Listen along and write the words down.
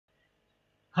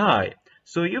Hi,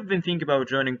 so you've been thinking about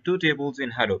joining two tables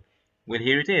in Hadoop. Well,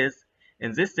 here it is.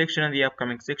 In this section and the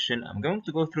upcoming section, I'm going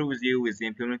to go through with you with the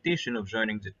implementation of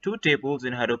joining the two tables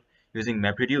in Hadoop using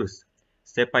MapReduce.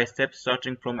 Step by step,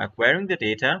 starting from acquiring the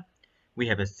data, we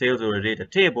have a sales order data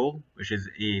table, which is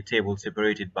a table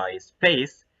separated by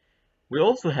space. We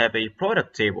also have a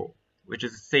product table, which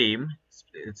is the same,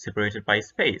 it's separated by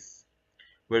space.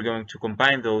 We're going to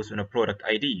combine those in a product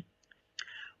ID.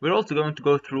 We're also going to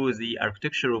go through the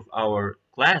architecture of our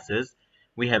classes.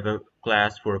 We have a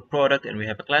class for a product and we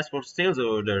have a class for sales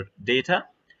order data.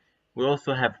 We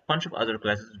also have a bunch of other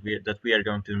classes that we are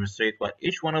going to demonstrate what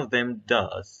each one of them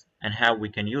does and how we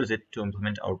can use it to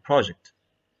implement our project.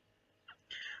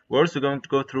 We're also going to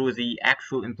go through the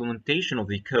actual implementation of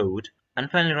the code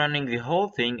and finally running the whole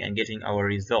thing and getting our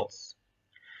results.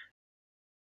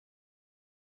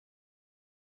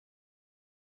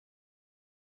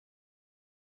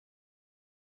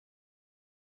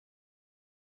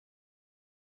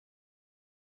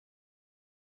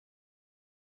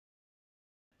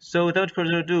 So without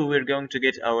further ado, we're going to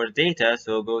get our data.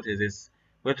 So go to this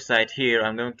website here.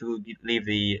 I'm going to leave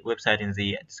the website in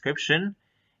the description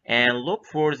and look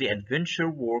for the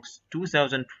AdventureWorks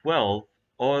 2012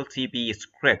 OLTP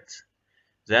script.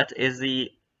 That is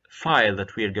the file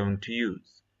that we are going to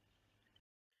use.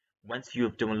 Once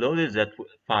you've downloaded that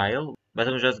file, but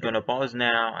I'm just going to pause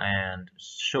now and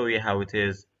show you how it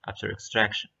is after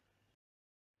extraction.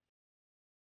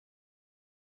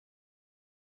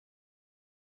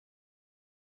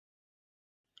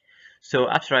 So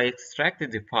after I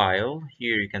extracted the file,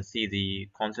 here you can see the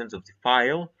contents of the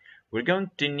file. We're going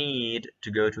to need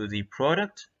to go to the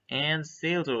product and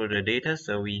sales order data.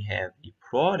 So we have the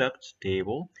product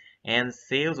table and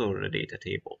sales order data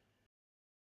table.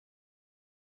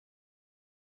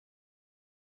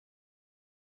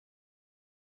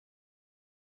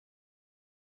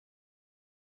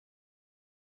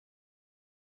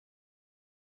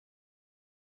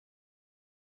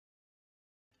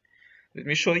 Let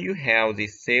me show you how the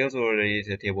sales order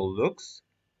data table looks.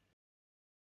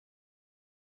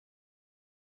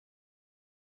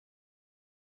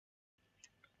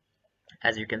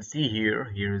 As you can see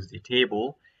here, here is the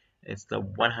table. It's the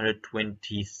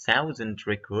 120,000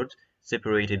 records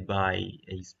separated by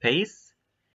a space.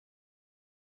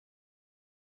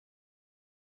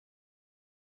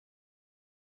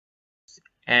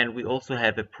 And we also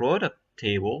have a product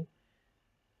table.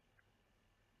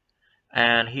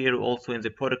 And here also in the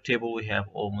product table, we have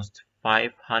almost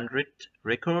 500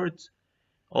 records,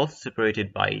 also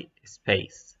separated by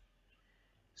space.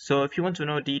 So if you want to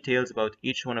know details about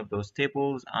each one of those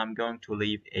tables, I'm going to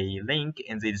leave a link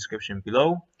in the description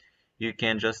below. You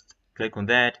can just click on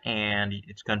that and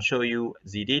it can show you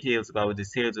the details about the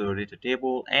sales order data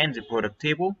table and the product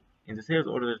table. In the sales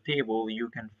order table, you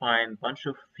can find a bunch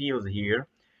of fields here.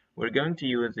 We're going to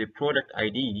use the product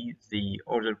ID, the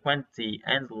order quantity,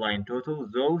 and the line total.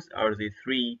 Those are the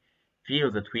three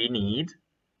fields that we need.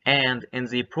 And in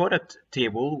the product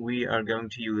table, we are going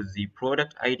to use the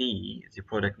product ID, the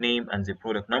product name, and the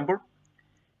product number.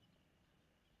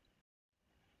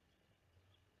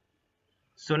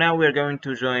 So now we're going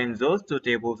to join those two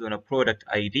tables on a product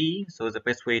ID. So the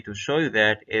best way to show you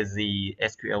that is the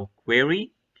SQL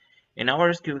query. In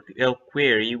our SQL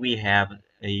query, we have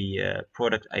a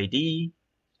product ID.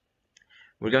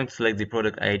 We're going to select the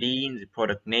product ID, the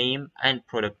product name, and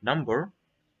product number.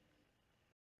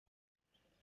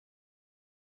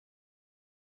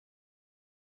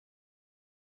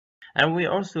 And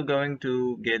we're also going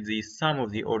to get the sum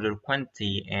of the order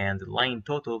quantity and the line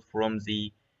total from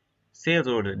the sales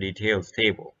order details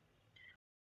table.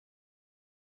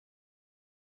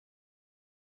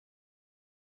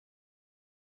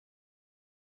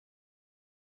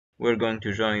 We're going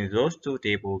to join those two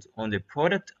tables on the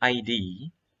product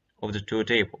ID of the two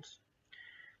tables,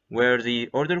 where the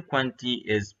order quantity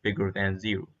is bigger than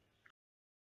 0.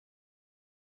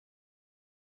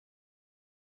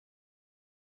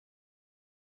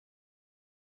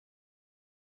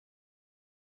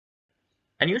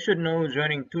 And you should know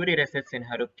joining two datasets in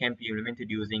Hadoop can be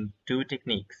implemented using two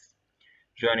techniques: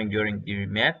 joining during the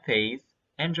map phase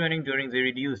and joining during the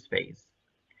reduce phase.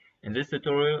 In this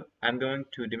tutorial, I'm going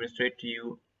to demonstrate to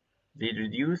you the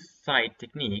reduce site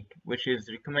technique, which is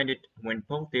recommended when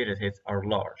both datasets are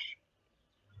large.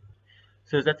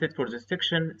 So that's it for this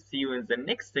section. See you in the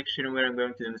next section where I'm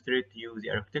going to demonstrate to you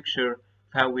the architecture of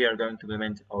how we are going to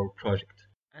implement our project.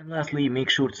 And lastly,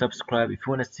 make sure to subscribe if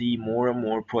you want to see more and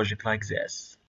more projects like this.